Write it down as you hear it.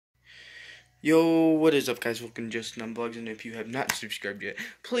Yo, what is up, guys? Welcome to Justin Unvlogs, and if you have not subscribed yet,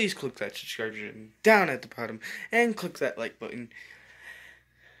 please click that subscribe button down at the bottom, and click that like button,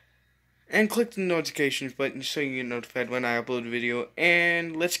 and click the notifications button so you get notified when I upload a video,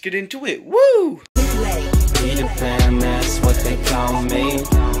 and let's get into it. Woo!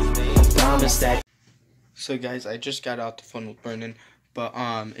 So guys, I just got out the phone with Brennan, but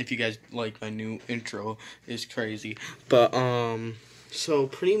if you guys like my new intro, it's crazy. But so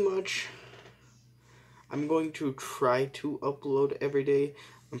pretty much I'm going to try to upload every day.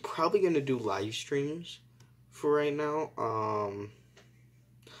 I'm probably going to do live streams for right now.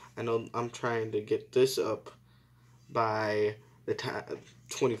 I know I'm trying to get this up by the time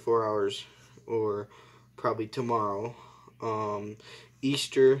 24 hours or probably tomorrow.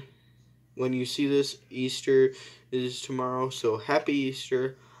 Easter, when you see this, Easter is tomorrow, so happy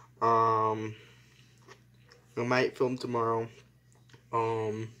Easter. I might film tomorrow.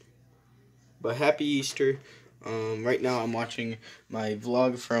 But happy Easter. Right now I'm watching my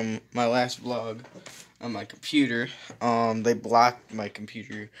vlog from my last vlog on my computer. They blocked my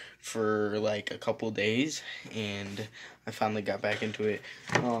computer for like a couple days, and I finally got back into it.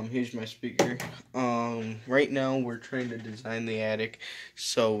 Here's my speaker. Right now we're trying to design the attic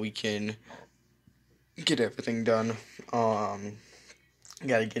so we can get everything done. Gotta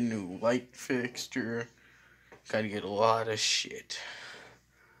get a new light fixture. Gotta get a lot of shit.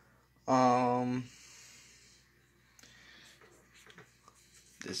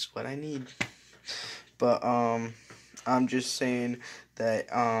 This is what I need. But, I'm just saying that,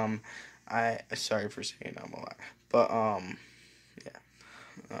 sorry for saying I'm a lot. But, yeah.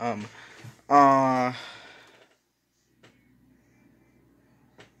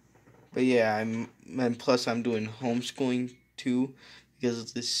 But yeah, and plus I'm doing homeschooling too because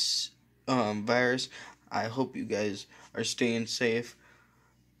of this, virus. I hope you guys are staying safe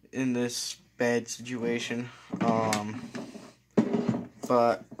in this bad situation.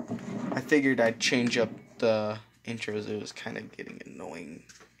 But I figured I'd change up the intros. It was kind of getting annoying,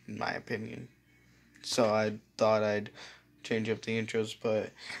 in my opinion. So I thought I'd change up the intros,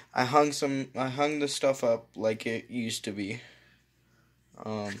 but I hung the stuff up like it used to be.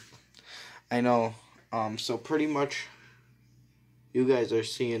 I know. So pretty much, you guys are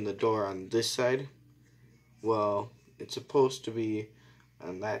seeing the door on this side. Well, it's supposed to be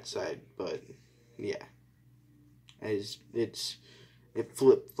on that side, but yeah, it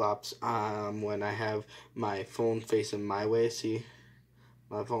flip-flops when I have my phone facing my way. See,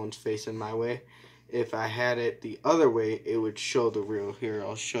 my phone's facing my way. If I had it the other way, it would show the real. Here,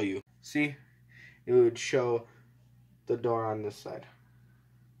 I'll show you. See, it would show the door on this side.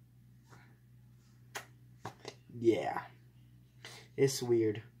 Yeah, it's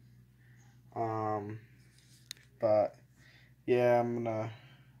weird. But yeah, I'm gonna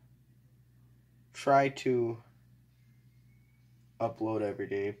try to upload every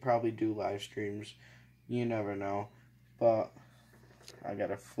day. Probably do live streams. You never know. But I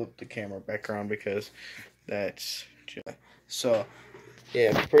gotta flip the camera back around because that's just... So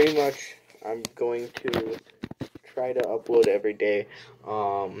yeah, pretty much I'm going to try to upload every day.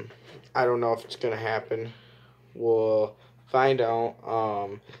 I don't know if it's gonna happen. We'll find out.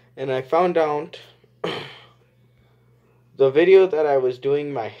 And I found out the video that I was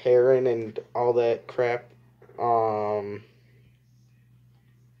doing my hair in and all that crap, let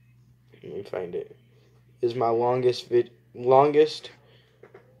me find it, is my longest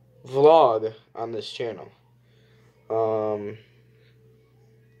vlog on this channel.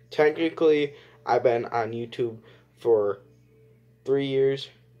 Technically, I've been on YouTube for 3 years,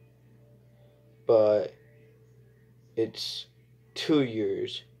 but it's 2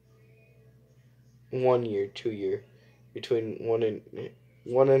 years. 1 year, 2 year. Between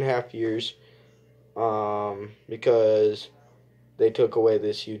 1.5 years, because they took away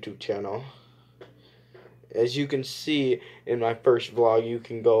this YouTube channel. As you can see in my first vlog, you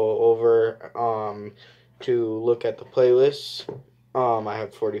can go over to look at the playlists. I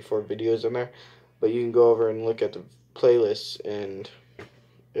have 44 videos in there, but you can go over and look at the playlists, and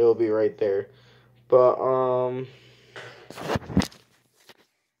it'll be right there. But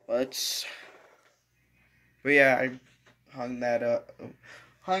yeah, I hung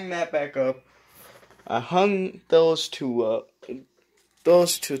that back up. I hung those two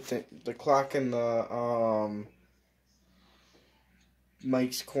the clock and the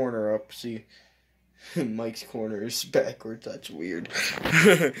Mike's corner up. See, Mike's corner is backwards. That's weird.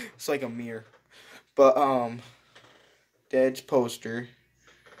 It's like a mirror. But Dad's poster.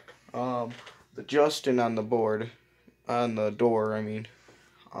 The Justin on the board, on the door. I mean.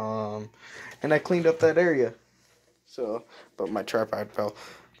 And I cleaned up that area. So, but my tripod fell.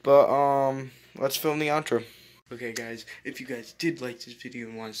 But let's film the outro. Okay guys, if you guys did like this video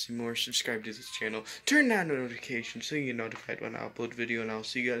and want to see more, subscribe to this channel. Turn on notifications so you get notified when I upload video, and I'll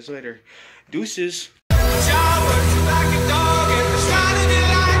see you guys later. Deuces.